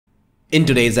In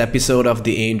today's episode of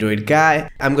The Android Guy,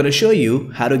 I'm going to show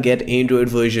you how to get Android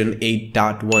version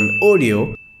 8.1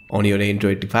 Oreo on your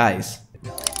Android device.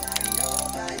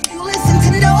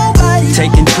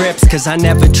 Taking trips cause I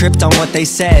never tripped on what they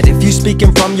said. If you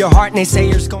speaking from your heart,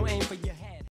 naysayers gon' aim for your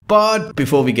head. But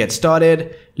before we get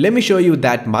started, let me show you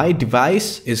that my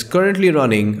device is currently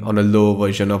running on a low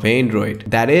version of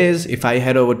Android. That is, if I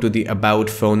head over to the About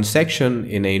Phone section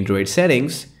in Android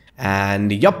settings,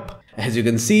 and yup, as you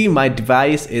can see, my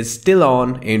device is still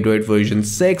on Android version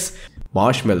 6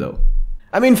 Marshmallow.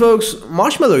 I mean folks,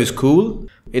 Marshmallow is cool.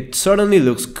 It certainly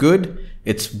looks good.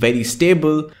 It's very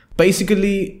stable.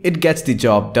 Basically, it gets the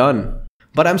job done.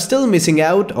 But I'm still missing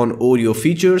out on Oreo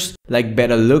features like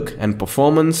better look and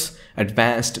performance,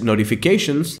 advanced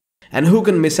notifications, and who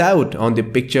can miss out on the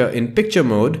picture-in-picture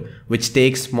mode, which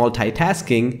takes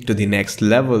multitasking to the next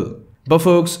level. But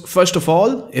folks, first of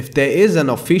all, if there is an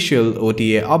official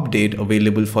OTA update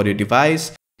available for your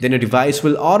device, then your device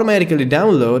will automatically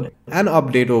download and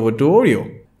update over to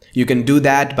Oreo. You can do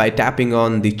that by tapping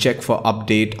on the check for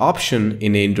update option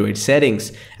in Android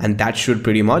settings, and that should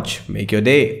pretty much make your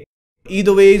day.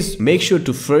 Either ways, make sure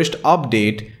to first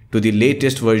update to the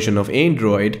latest version of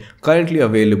Android currently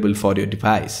available for your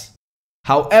device.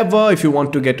 However, if you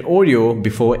want to get Oreo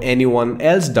before anyone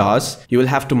else does, you will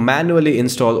have to manually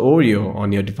install Oreo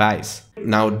on your device.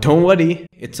 Now don't worry,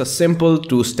 it's a simple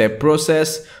two-step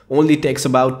process, only takes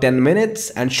about 10 minutes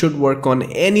and should work on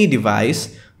any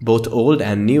device, both old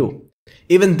and new.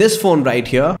 Even this phone right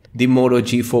here, the Moto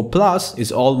G4 Plus,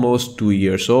 is almost 2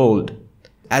 years old.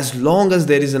 As long as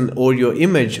there is an Oreo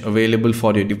image available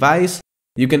for your device,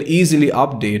 you can easily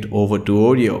update over to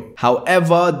Oreo.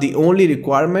 However, the only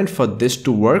requirement for this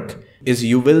to work is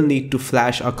you will need to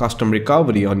flash a custom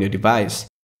recovery on your device.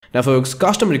 Now folks,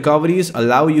 custom recoveries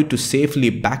allow you to safely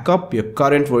back up your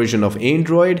current version of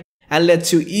Android and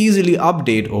lets you easily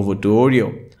update over to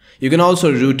Oreo. You can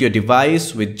also root your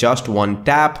device with just one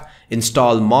tap,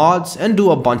 install mods, and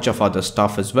do a bunch of other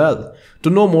stuff as well. To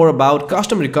know more about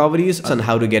custom recoveries and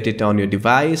how to get it on your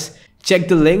device, check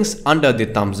the links under the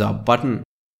thumbs up button.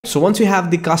 So once you have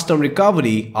the custom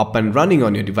recovery up and running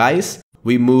on your device,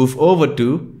 we move over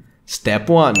to step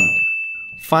 1.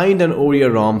 Find an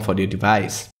Oreo ROM for your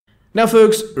device. Now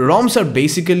folks, ROMs are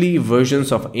basically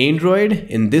versions of Android,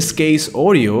 in this case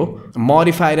Oreo,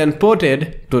 modified and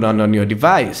ported to run on your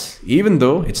device, even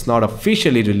though it's not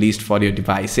officially released for your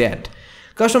device yet.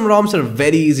 Custom ROMs are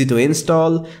very easy to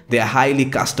install, they are highly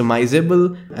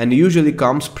customizable and usually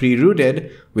comes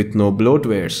pre-rooted with no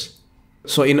bloatwares.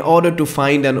 So in order to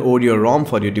find an Oreo ROM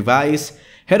for your device,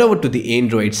 head over to the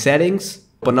Android settings,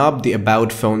 open up the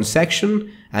About Phone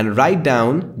section and write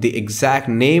down the exact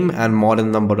name and model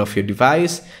number of your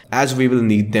device, as we will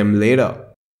need them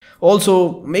later.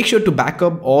 Also, make sure to back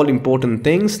up all important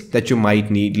things that you might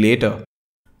need later.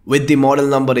 With the model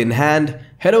number in hand,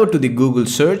 head over to the Google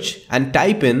search and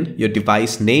type in your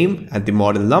device name and the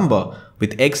model number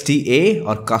with XDA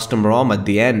or custom ROM at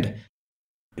the end.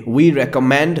 We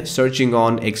recommend searching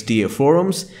on XDA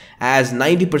forums as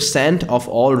 90% of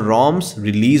all ROMs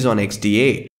release on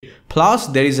XDA. Plus,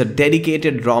 there is a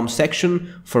dedicated ROM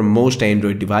section for most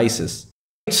Android devices.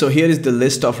 So here is the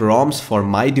list of ROMs for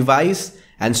my device,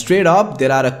 and straight up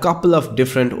there are a couple of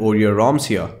different Oreo ROMs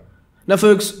here. Now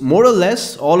folks, more or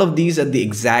less all of these are the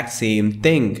exact same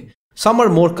thing. Some are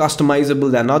more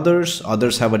customizable than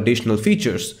others have additional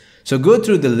features. So go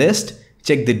through the list,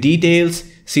 check the details,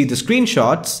 see the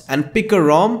screenshots, and pick a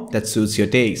ROM that suits your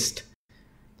taste.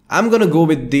 I'm gonna go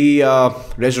with the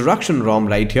Resurrection ROM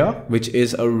right here, which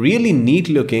is a really neat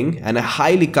looking and a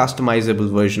highly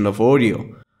customizable version of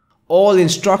Oreo. All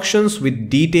instructions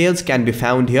with details can be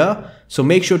found here, so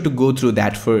make sure to go through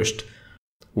that first.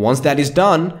 Once that is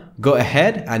done, go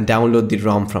ahead and download the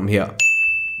ROM from here.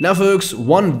 Now folks,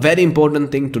 one very important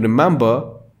thing to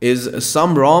remember is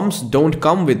some ROMs don't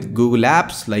come with Google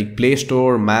apps like Play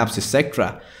Store, Maps,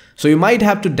 etc. So you might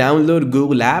have to download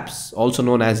Google Apps, also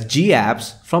known as G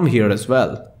apps, from here as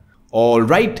well.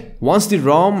 Alright, once the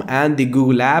ROM and the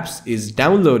Google Apps is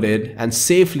downloaded and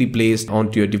safely placed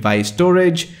onto your device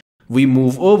storage, we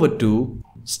move over to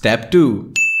step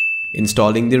 2,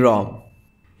 installing the ROM.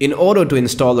 In order to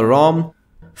install a ROM,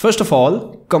 first of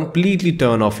all, completely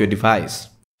turn off your device.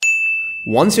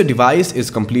 Once your device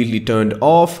is completely turned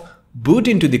off, boot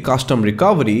into the custom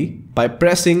recovery by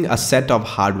pressing a set of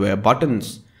hardware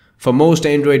buttons. For most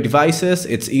Android devices,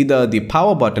 it's either the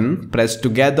power button pressed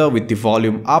together with the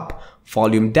volume up,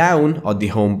 volume down, or the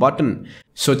home button.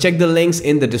 So check the links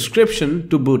in the description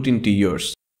to boot into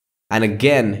yours. And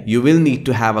again, you will need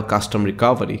to have a custom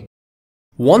recovery.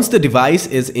 Once the device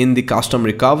is in the custom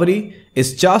recovery,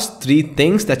 it's just 3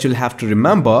 things that you'll have to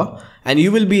remember, and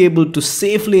you will be able to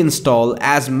safely install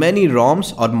as many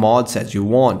ROMs or mods as you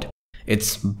want.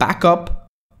 It's backup,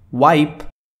 wipe,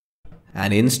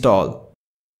 and install.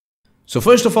 So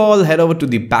first of all, head over to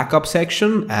the backup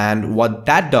section, and what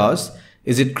that does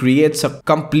is it creates a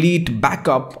complete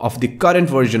backup of the current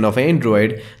version of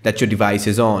Android that your device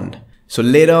is on. So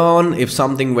later on, if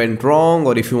something went wrong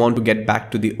or if you want to get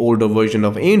back to the older version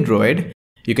of Android,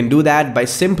 you can do that by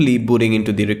simply booting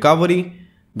into the recovery,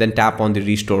 then tap on the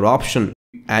restore option,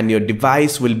 and your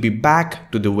device will be back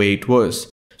to the way it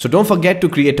was. So don't forget to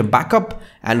create a backup,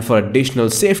 and for additional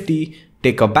safety,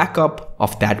 take a backup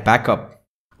of that backup.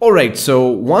 Alright, so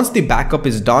once the backup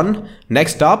is done,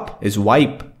 next up is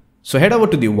wipe. So head over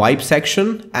to the wipe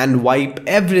section and wipe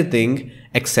everything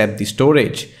except the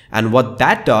storage. And what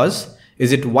that does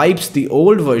is it wipes the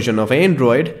old version of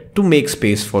Android to make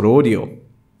space for Oreo.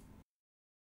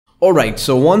 Alright,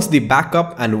 so once the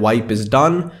backup and wipe is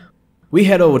done, we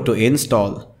head over to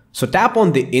install. So tap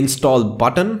on the install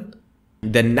button,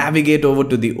 then navigate over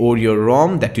to the Oreo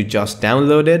ROM that you just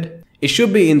downloaded. It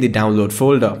should be in the download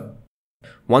folder.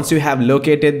 Once you have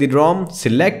located the ROM,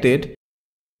 select it,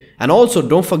 and also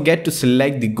don't forget to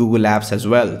select the Google apps as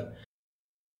well.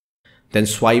 Then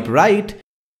swipe right,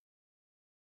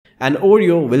 and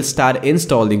Oreo will start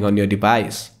installing on your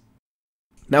device.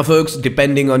 Now folks,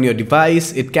 depending on your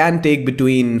device, it can take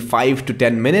between 5 to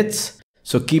 10 minutes,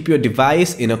 so keep your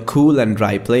device in a cool and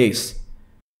dry place.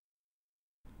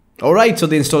 Alright, so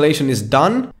the installation is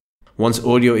done. Once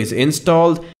Oreo is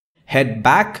installed, head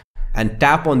back and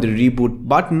tap on the reboot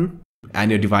button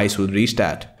and your device will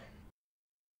restart.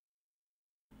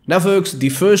 Now folks, the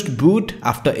first boot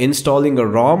after installing a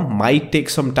ROM might take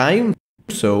some time,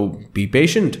 so be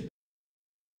patient.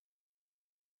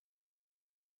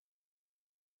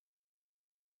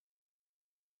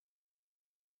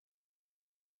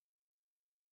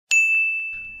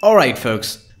 Alright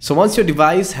folks, so once your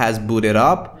device has booted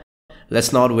up,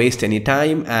 let's not waste any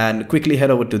time and quickly head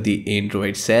over to the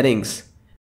Android settings.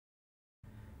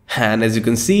 And as you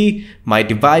can see, my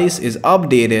device is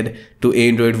updated to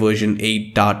Android version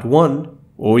 8.1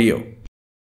 Oreo.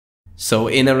 So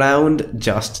in around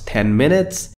just 10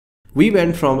 minutes, we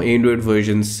went from Android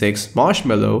version 6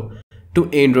 Marshmallow to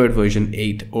Android version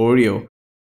 8 Oreo.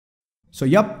 So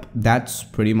yup, that's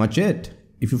pretty much it.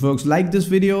 If you folks like this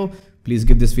video, please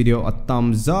give this video a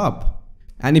thumbs up.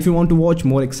 And if you want to watch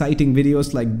more exciting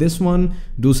videos like this one,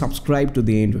 do subscribe to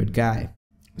The Android Guy.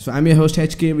 So I'm your host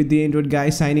HK with The Android Guy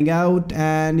signing out,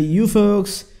 and you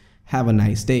folks have a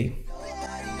nice day.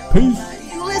 Peace.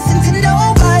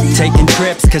 Taking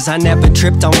trips, cause I never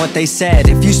tripped on what they said.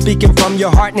 If you speaking from your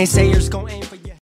heart, naysayers gon' aim